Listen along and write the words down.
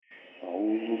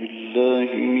أعوذ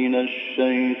بالله من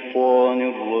الشيطان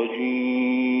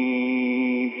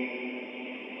الرجيم.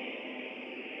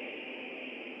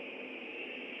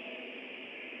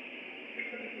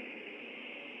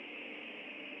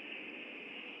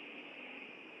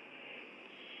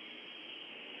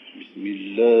 بسم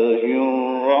الله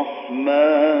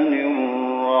الرحمن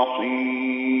الرحيم.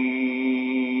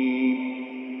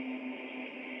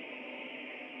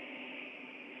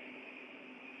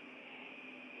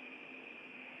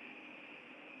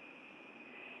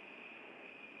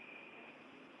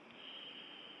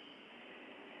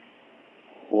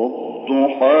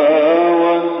 والضحى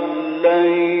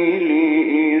والليل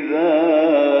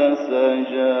إذا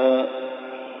سجى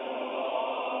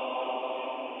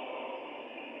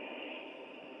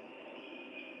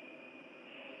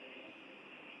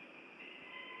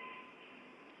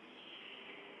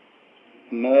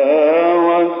ما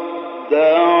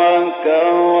ودعك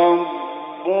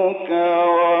ربك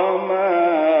وما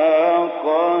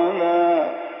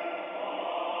قلى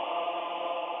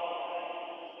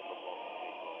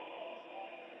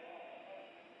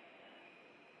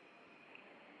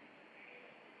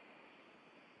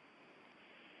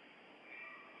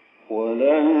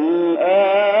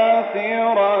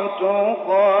وللآخرة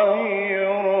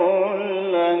خير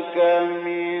لك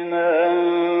من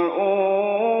الأولى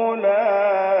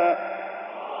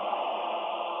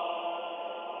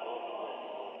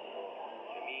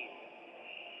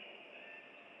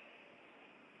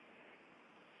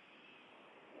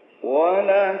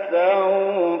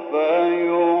ولسوف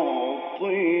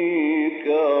يعطيك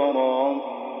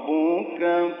ربك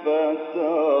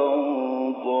فترضى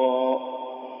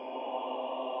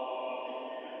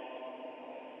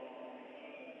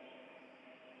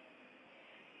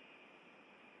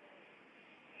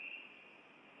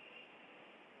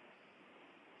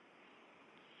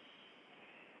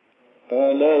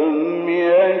ألم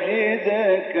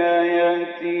يجدك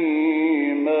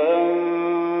يتيما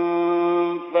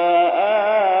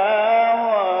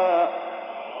فآوى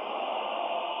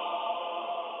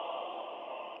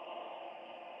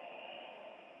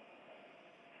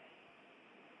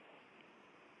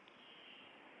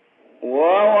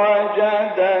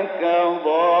ووجدك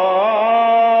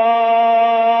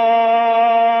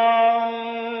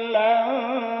ضالا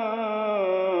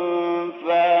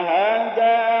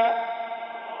فهدى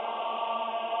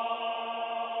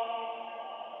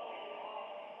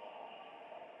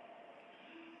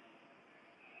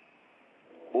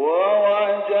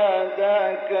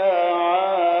ووجدك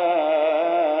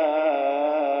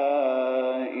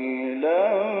عائلا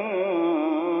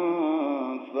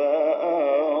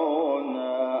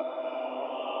فأغنى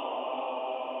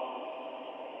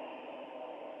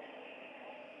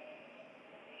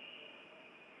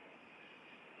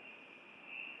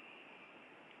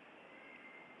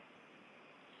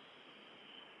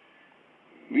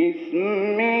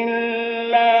بسم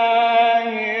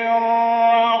الله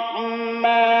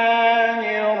الرحمن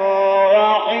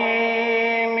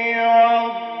الرحيم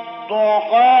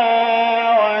والضحى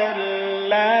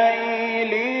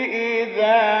والليل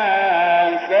إذا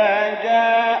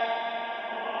سجى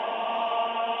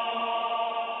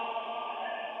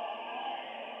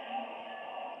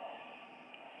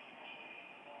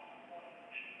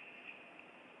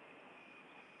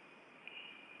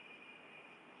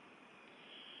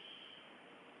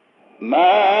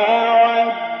ما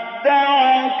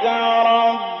ودعك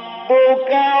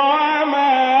ربك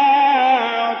وما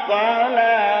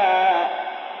قلى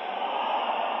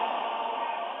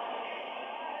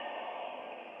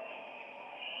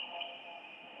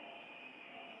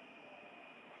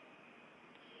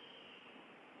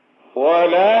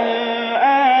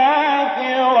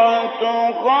وللآخرة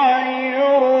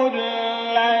خير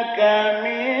لك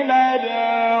من الأولى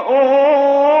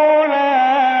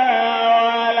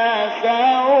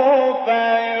ولسوف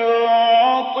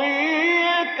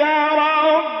يعطيك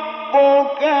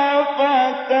ربك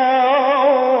فترضى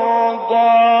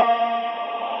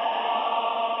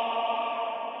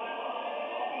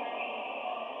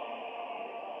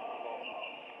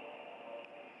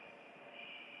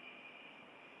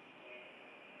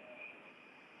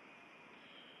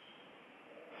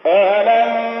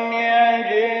ألم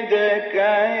يجدك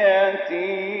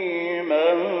يتيما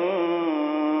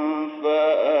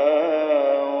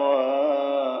فآوى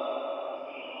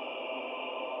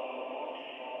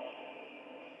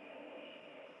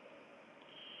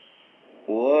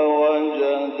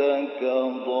ووجدك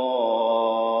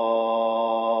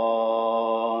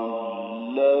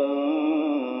ضالا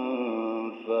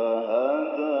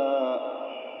فهدى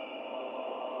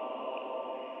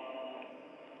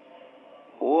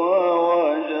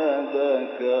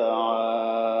ووجدك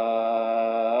عائلا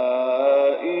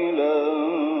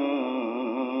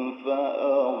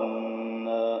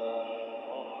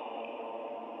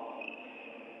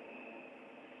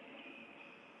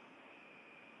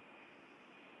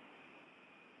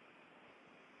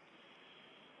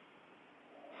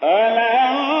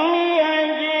ألم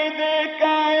يجدك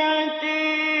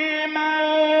يتيما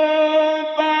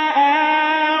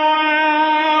فآوى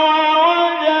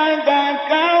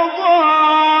ووجدك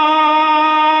ضالا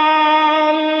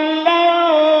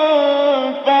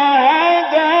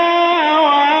فهدى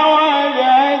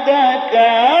ووجدك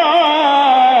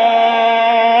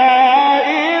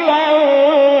عائلا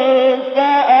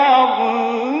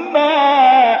فأغنى.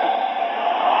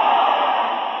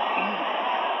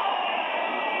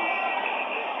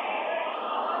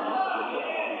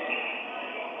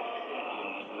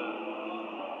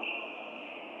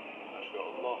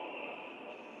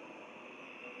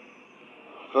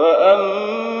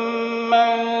 فأما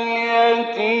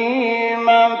اليتيم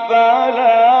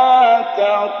فلا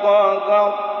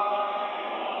تقهر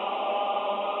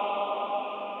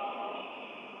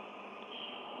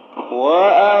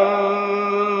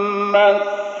وأما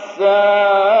السائل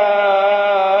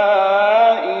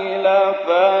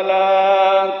فلا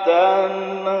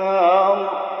تنهر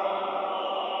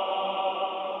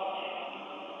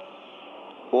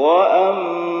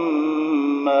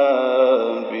وأما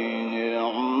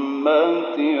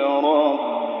بنعمة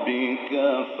ربك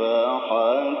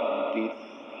فحدث.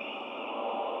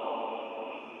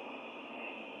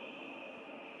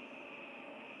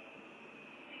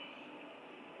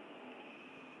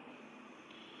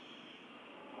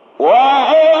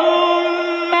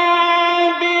 وأما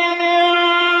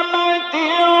بنعمة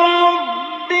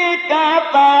ربك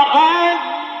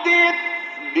فحدث.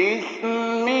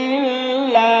 بسم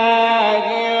الله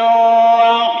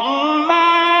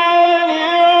الرحمن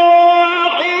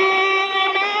الرحيم.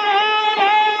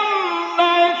 ألم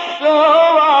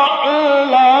نشرح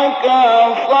لك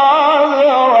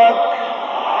صدرك.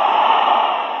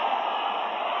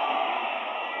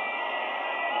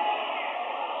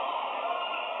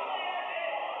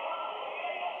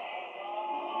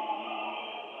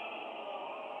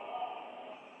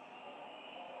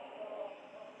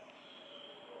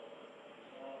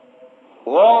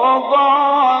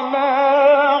 ووضعنا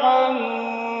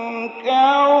عنك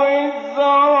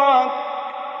وزرك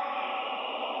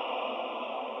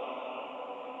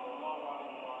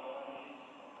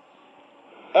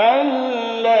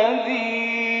الذي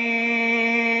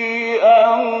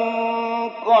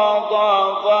أنقض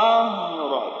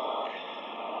ظهرك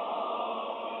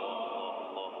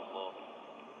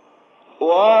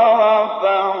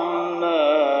ورفعنا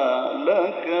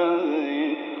لك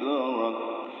ذكرك.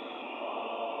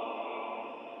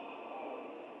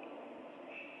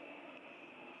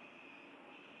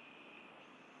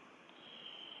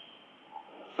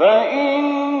 فإن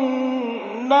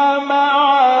مع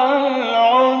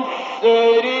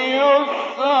العسر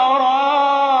يسرا.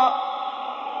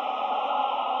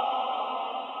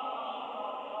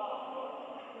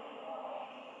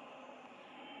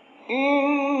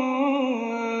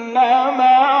 إن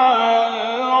مع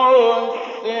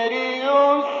العسر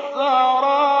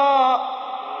يسرا.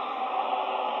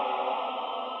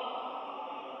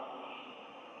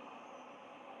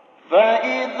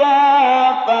 فإذا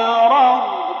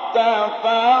فرغت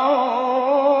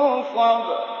فانصب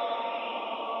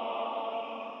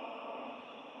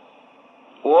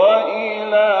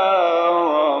وإلى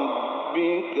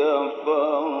ربك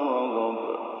فارغب.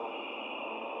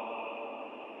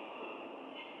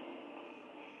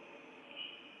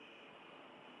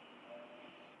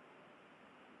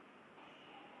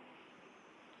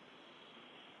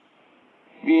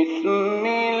 بسم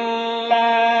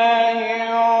الله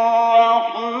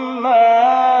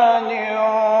الرحمن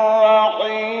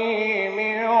الرحيم.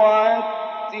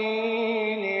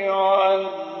 والتين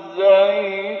والزيتون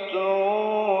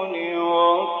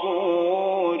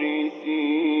وطور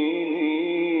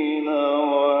سينين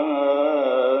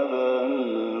وهذا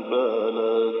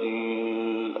البلد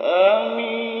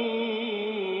الأمين.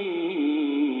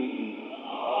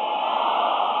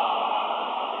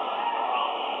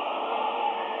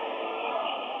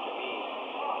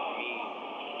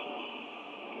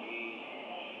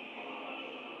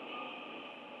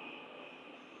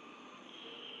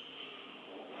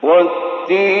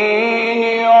 والتين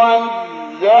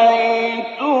والزيتون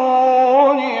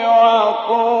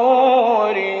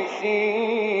وطور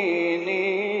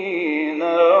سينين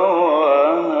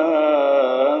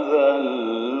وهذا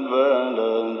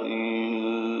البلد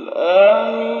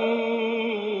الأمين.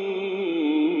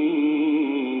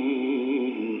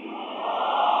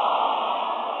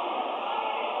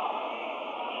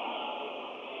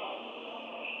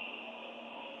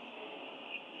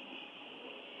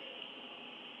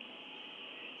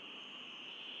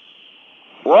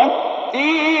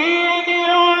 والتين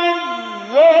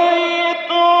والزيتون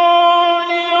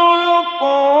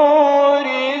وطور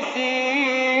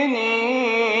سينين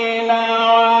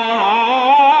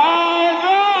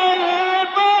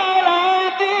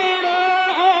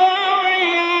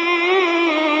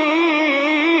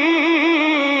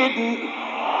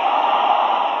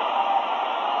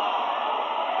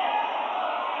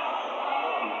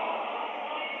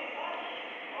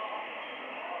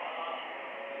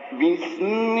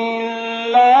بسم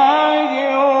الله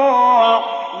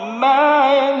الرحمن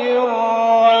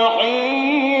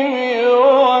الرحيم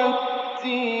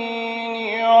والتين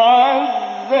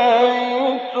والزيتون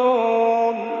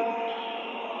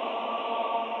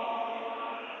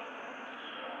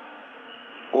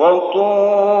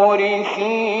وطور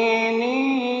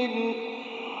سينين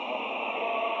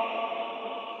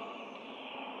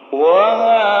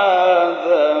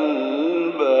وهذا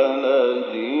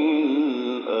البلد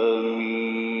الأمين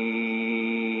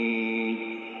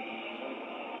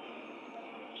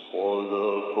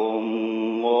صدق الله